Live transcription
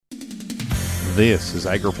This is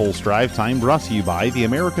AgriPulse Drive Time, brought to you by the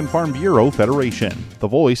American Farm Bureau Federation, the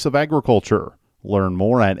voice of agriculture. Learn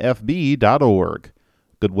more at fb.org.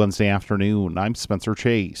 Good Wednesday afternoon. I'm Spencer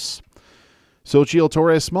Chase. Xochitl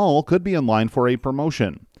Torres-Small could be in line for a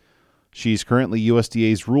promotion. She's currently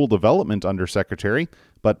USDA's Rural Development Undersecretary,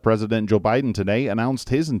 but President Joe Biden today announced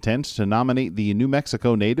his intent to nominate the New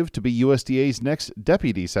Mexico native to be USDA's next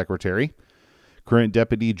Deputy Secretary. Current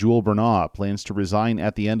Deputy Jewel Bernau plans to resign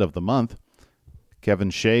at the end of the month.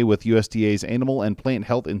 Kevin Shea with USDA's Animal and Plant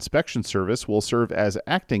Health Inspection Service will serve as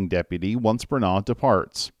acting deputy once Bernau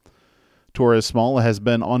departs. Torres-Small has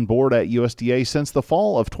been on board at USDA since the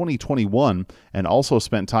fall of 2021 and also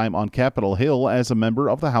spent time on Capitol Hill as a member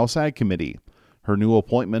of the House Ag Committee. Her new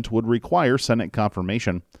appointment would require Senate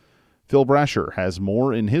confirmation. Phil Brasher has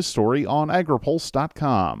more in his story on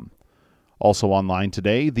agripulse.com. Also online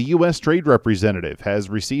today, the U.S. Trade Representative has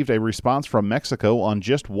received a response from Mexico on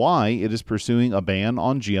just why it is pursuing a ban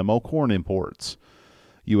on GMO corn imports.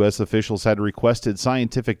 U.S. officials had requested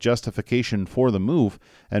scientific justification for the move,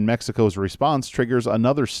 and Mexico's response triggers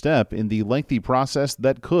another step in the lengthy process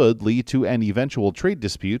that could lead to an eventual trade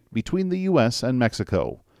dispute between the U.S. and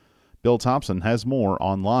Mexico. Bill Thompson has more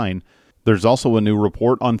online. There's also a new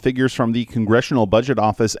report on figures from the Congressional Budget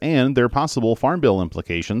Office and their possible Farm Bill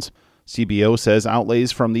implications. CBO says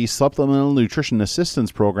outlays from the Supplemental Nutrition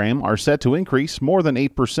Assistance Program are set to increase more than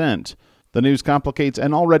 8%. The news complicates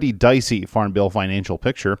an already dicey Farm Bill financial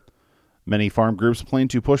picture. Many farm groups plan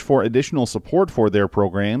to push for additional support for their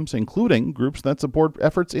programs, including groups that support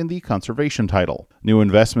efforts in the conservation title. New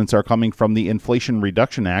investments are coming from the Inflation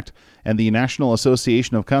Reduction Act, and the National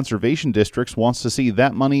Association of Conservation Districts wants to see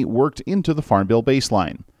that money worked into the Farm Bill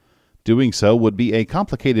baseline. Doing so would be a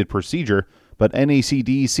complicated procedure, but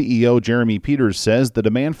NACD CEO Jeremy Peters says the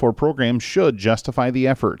demand for programs should justify the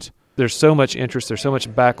effort. There's so much interest, there's so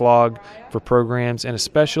much backlog for programs, and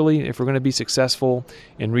especially if we're going to be successful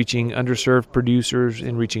in reaching underserved producers,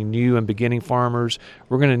 in reaching new and beginning farmers,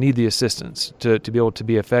 we're going to need the assistance to be able to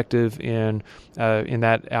be effective in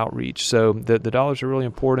that outreach. So the dollars are really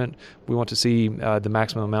important. We want to see the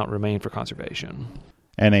maximum amount remain for conservation.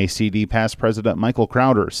 NACD past President Michael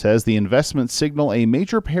Crowder says the investments signal a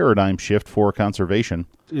major paradigm shift for conservation.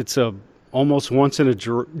 It's a almost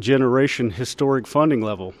once-in-a-generation historic funding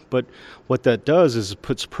level. But what that does is it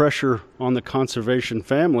puts pressure on the conservation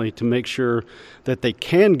family to make sure that they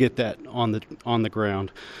can get that on the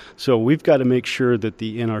ground. So we've got to make sure that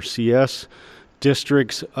the NRCS,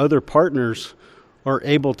 districts, other partners are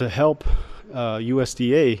able to help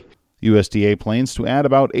USDA. USDA plans to add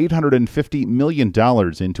about $850 million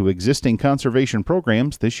into existing conservation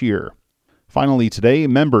programs this year. Finally today,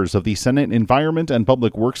 members of the Senate Environment and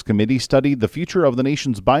Public Works Committee studied the future of the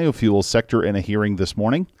nation's biofuels sector in a hearing this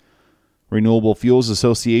morning. Renewable Fuels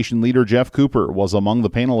Association leader Jeff Cooper was among the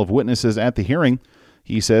panel of witnesses at the hearing.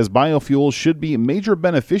 He says biofuels should be major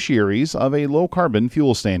beneficiaries of a low-carbon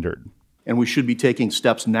fuel standard. And we should be taking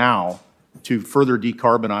steps now to further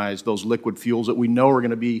decarbonize those liquid fuels that we know are going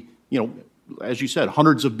to be, as you said,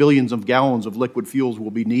 hundreds of billions of gallons of liquid fuels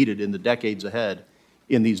will be needed in the decades ahead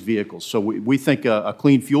in these vehicles. So we think a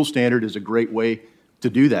clean fuel standard is a great way to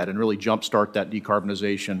do that and really jumpstart that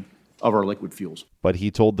decarbonization of our liquid fuels. But he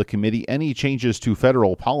told the committee any changes to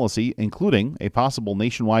federal policy, including a possible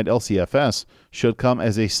nationwide LCFS, should come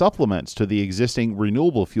as a supplement to the existing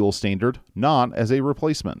renewable fuel standard, not as a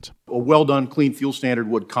replacement. A well-done clean fuel standard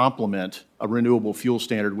would complement a renewable fuel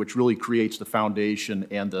standard, which really creates the foundation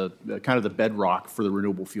and the kind of the bedrock for the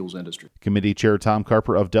renewable fuels industry. Committee Chair Tom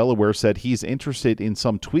Carper of Delaware said he's interested in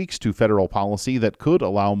some tweaks to federal policy that could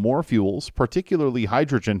allow more fuels, particularly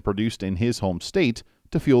hydrogen produced in his home state,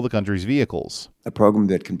 to fuel the country's vehicles. A program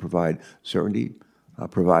that can provide certainty,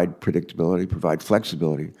 provide predictability, provide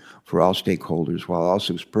flexibility for all stakeholders, while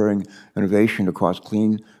also spurring innovation across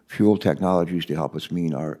clean fuel technologies to help us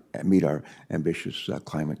meet our ambitious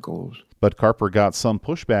climate goals. But Carper got some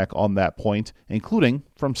pushback on that point, including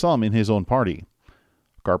from some in his own party.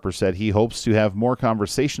 Carper said he hopes to have more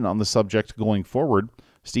conversation on the subject going forward.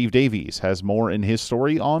 Steve Davies has more in his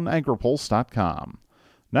story on agripulse.com.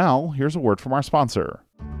 Now, here's a word from our sponsor.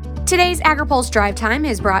 Today's AgriPulse Drive Time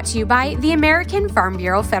is brought to you by the American Farm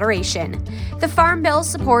Bureau Federation. The Farm Bill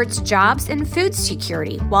supports jobs and food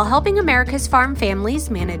security while helping America's farm families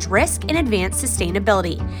manage risk and advance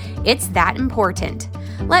sustainability. It's that important.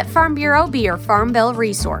 Let Farm Bureau be your Farm Bill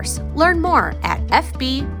resource. Learn more at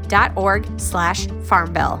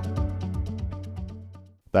fb.org/Farm Bill.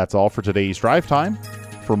 That's all for today's Drive Time.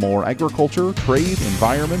 For more agriculture, trade,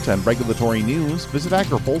 environment, and regulatory news, visit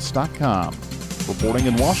agripulse.com. Reporting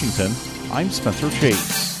in Washington, I'm Spencer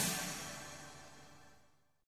Chase.